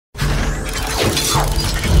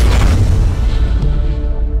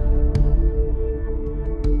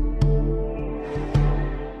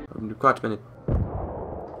quite a minute.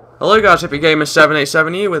 Hello guys, Hippie Gamer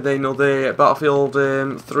 787 here with another Battlefield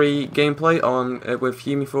 3 gameplay on with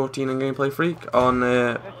Hume14 and Gameplay Freak on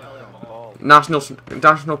national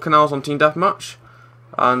canals on Team Deathmatch,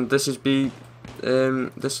 and this is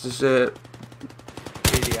TDM.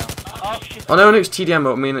 I know it's TDM,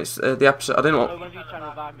 but I mean it's the episode. I don't know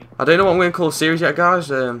what I'm going to call the series yet,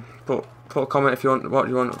 guys. Put a comment if you want what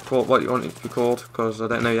you want it to be called, because I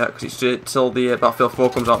don't know yet. Because it's till the Battlefield 4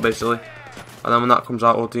 comes out basically, and then when that comes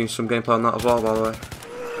out, we'll do some gameplay on that as well. By the way,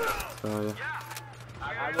 so yeah.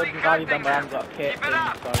 I wouldn't value them, but I haven't got a kit thing,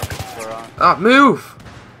 so we're on. Ah, move!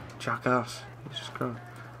 Jackass! Jesus Christ!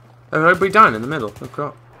 Oh, everybody down in the middle. Oh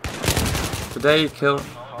crap! Today, kill.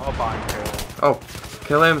 Oh,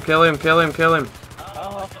 kill him! Kill him! Kill him! Kill him!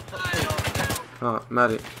 Oh,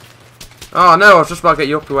 medic. Oh no! I was just about to get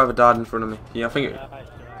you up. Whoever died in front of me. Yeah, I think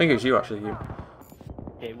it was you actually. You.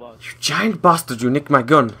 It was. You giant bastard! You nicked my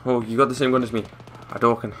gun. Oh, you got the same gun as me.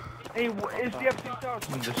 Hadouken. Hey, is the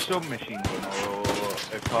F-2000 the submachine gun or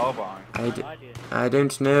a carbine? I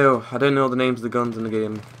don't know. I don't know the names of the guns in the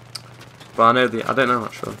game, but I know the. I don't know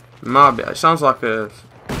actually. Might be. It sounds like a.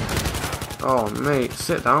 Oh mate,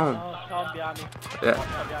 sit down. Yeah.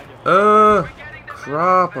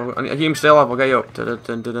 Crap. I hear him still alive. I'll get you up. Dun,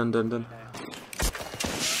 dun, dun, dun, dun.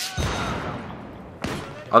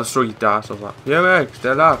 I'll destroy your dice of that. Yeah, mate,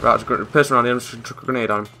 still alive. Right, there's a person around here. I'm just chuck a grenade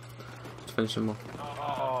on him. Let's finish him off.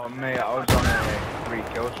 Oh, mate, I was on a 3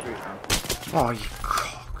 kill streak now. Oh, you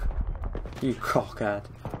cock. You cockhead.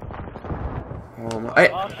 Oh, my. Hey.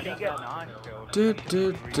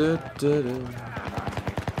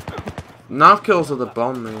 Knife kills are the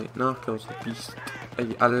bomb, mate. Knife kills are the beast.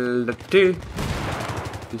 Bestiality.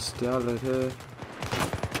 Bestiality.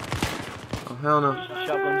 Oh, hell no.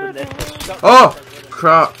 Oh!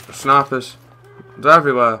 Crap. Snipers. They're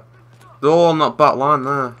everywhere. They're all on that back line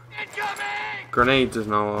there. Grenades is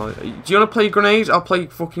now. Do you want to play grenades? I'll play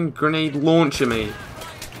fucking grenade launcher, mate.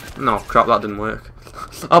 No, crap, that didn't work.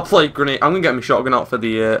 I'll play grenade. I'm gonna get my shotgun out for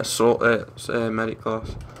the assault medic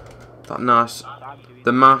class. That nice.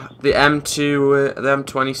 The M2, the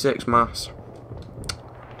M26 mass.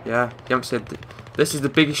 Yeah, you haven't said this is the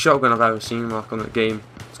biggest shotgun I've ever seen like on the game.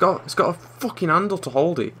 It's got a fucking handle to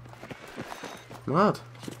hold it. Mad.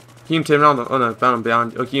 Hume, turn around. Oh no,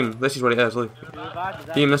 behind. Oh, Hume, this is what it is. Look.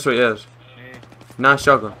 Hume, this is what it is. Nice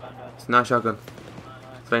shotgun. It's a nice shotgun.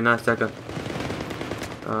 It's a very nice shotgun.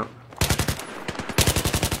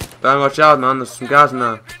 Better watch out, man. There's some guys in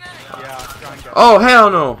there. Oh hell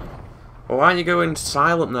no! Well, why don't you go in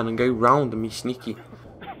silent then and go round and be sneaky?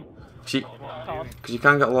 Because you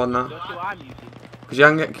can get a lot of knife. Because you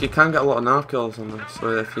can get a lot of knife kills on this.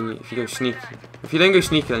 So if you go sneaky, if you don't go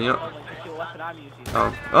sneaky, then you're not.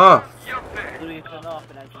 Oh.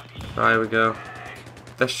 Right, here we go.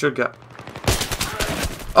 This should get.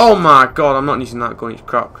 Oh my god! I'm not using that gun. It's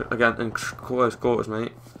crap again in close quarters,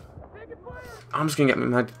 mate. I'm just gonna get my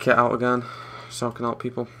med kit out again, so I can help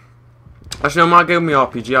people. Actually, I might give me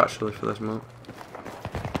RPG actually for this map.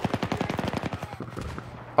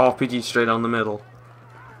 RPG straight down the middle.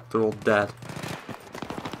 They're all dead.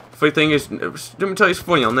 Funny thing is, let me tell you, it's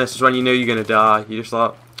funny on this is when you know you're gonna die. You just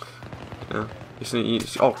like, yeah.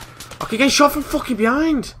 Oh, I keep getting shot from fucking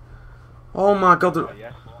behind. Oh my god,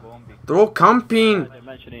 they're all camping.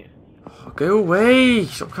 Oh, go away!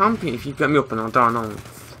 Stop camping. If you get me up and I'll die, I'll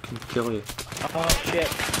fucking kill you. Oh shit.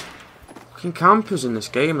 Fucking campers in this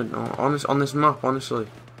game and on this map, honestly.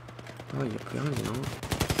 Oh, you're behind, you know.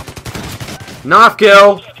 Knife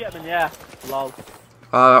kill! Yeah, lol.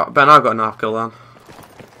 Ben, I got a knife kill then.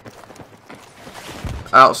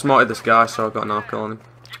 I outsmarted this guy, so I got a knife kill on him.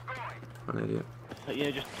 An idiot.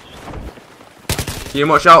 Yeah, just... You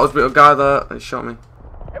watch out, there's a little guy there. He shot me.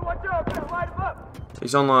 Hey, watch out, light him up.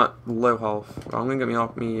 He's on like low health. Right, I'm gonna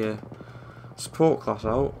get me support class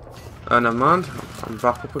out. Never mind. I'm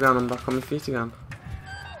back up again. I'm back on my feet again.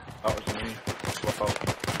 That was me.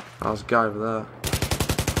 That was a guy over there.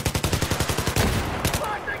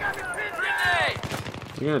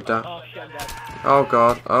 You're gonna die. Oh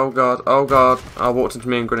god, oh god, oh god. I walked into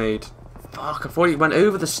me and grenade. Fuck, I thought he went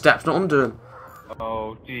over the steps, not under him.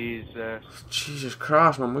 Oh Jesus. Jesus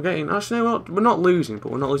Christ, man, we're getting actually we're not losing,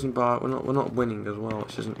 but we're not losing by we're not winning as well,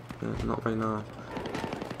 which isn't not very nice.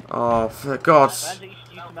 Oh for God's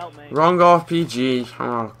wrong RPG.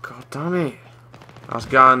 Oh god damn it. I was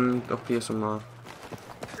going up here somewhere.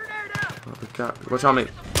 Watch out,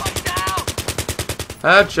 mate.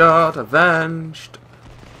 Headshot avenged.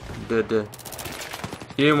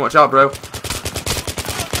 You watch out, bro.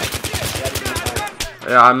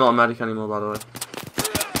 Yeah, I'm not a medic anymore, by the way.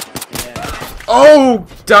 Oh,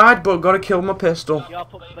 died, but gotta kill my pistol.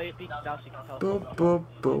 Boop, boop,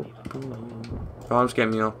 boop, boop. Oh, I'm just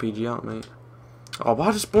getting my RPG out, mate. Oh,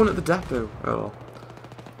 why just spawn at the depot? Oh,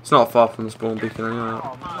 it's not far from the spawn beacon anyway.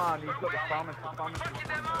 Oh man, you've got the pharmacy.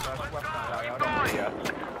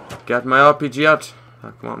 Get my RPG out.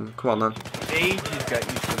 Oh, come on then. Ages get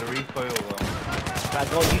used to the recoil though.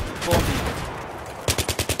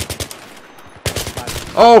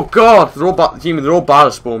 Oh god, they're all bad. They're all bad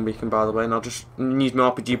at spawn beacon, by the way. And I'll just use my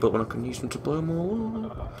RPG, but when I can use them to blow them all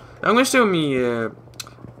up. I'm going to stay with my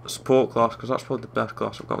support class because that's probably the best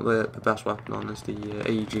class. I've got the best weapon on is the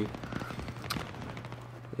AEG.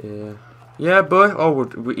 Yeah, yeah, boy. Oh,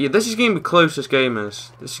 yeah, this is going to be close. This game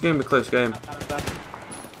is. This is going to be a close game.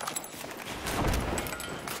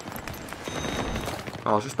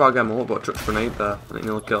 Oh, I was just about to get him all, but I chucked a grenade there, and it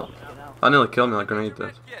nearly killed. That nearly killed me, that grenade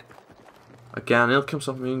did. Again, he'll kill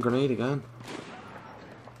himself with me and grenade again.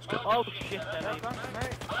 Oh shit,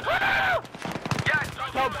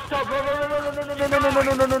 Stop,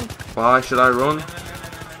 Why should I run?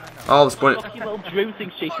 Oh, the point. fucking little drone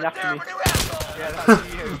thing's chasing after me. Yeah, that's the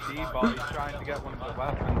EOG bot. He's trying to get one of the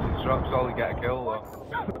weapons. He drops all to get a kill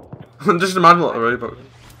though. Just imagine what the really, but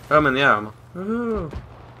I'm in the air, man. Ooh,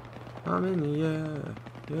 I'm in the air.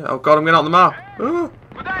 Yeah. Oh god, I'm getting out the map. Ooh.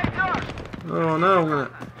 Oh no, I'm gonna.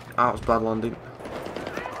 That was bad landing.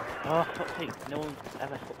 Oh, fuck's sake, no one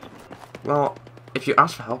ever helps me. Well, if you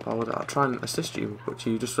asked for help, I'd try and assist you, but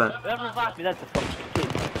you just went. Whoever revived me, that's the fucking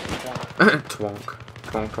Twonk.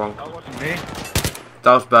 Twonk, twonk. That wasn't me.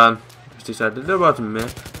 That was Ben. As he said, that wasn't me.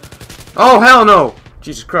 Oh, hell no!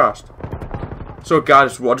 Jesus Christ. So a guy I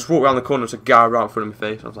just walked around the corner, there's a guy right in front of my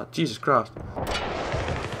face. I was like, Jesus Christ.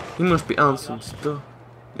 He must be on some stuff.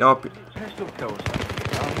 The Pistol kills.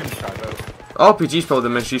 I'm gonna try those. RPG's probably the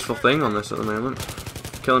most useful thing on this at the moment.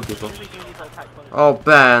 Killing people. Oh,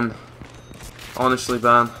 Ben. Honestly,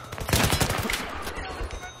 Ben.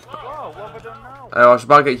 Whoa, what have I done now? Oh, I was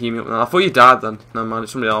about to get Hemi up now. I thought you died then. No, man,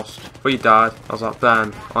 it's somebody else. I thought you died. I was like,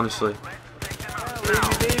 Ben, honestly.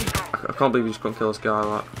 I can't believe you just couldn't kill this guy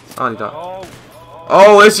like that. Oh, he died.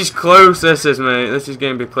 Oh, this is close, this is, mate. This is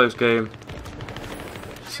going to be a close game.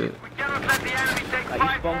 See.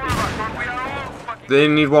 They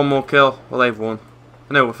need one more kill. Well, they've won.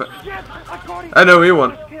 I know we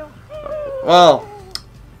won. Well,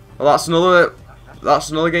 that's another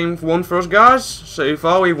game won for us, guys. So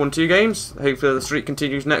far, we've won 2 games. Hopefully, the streak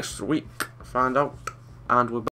continues next week. Find out, and we're back.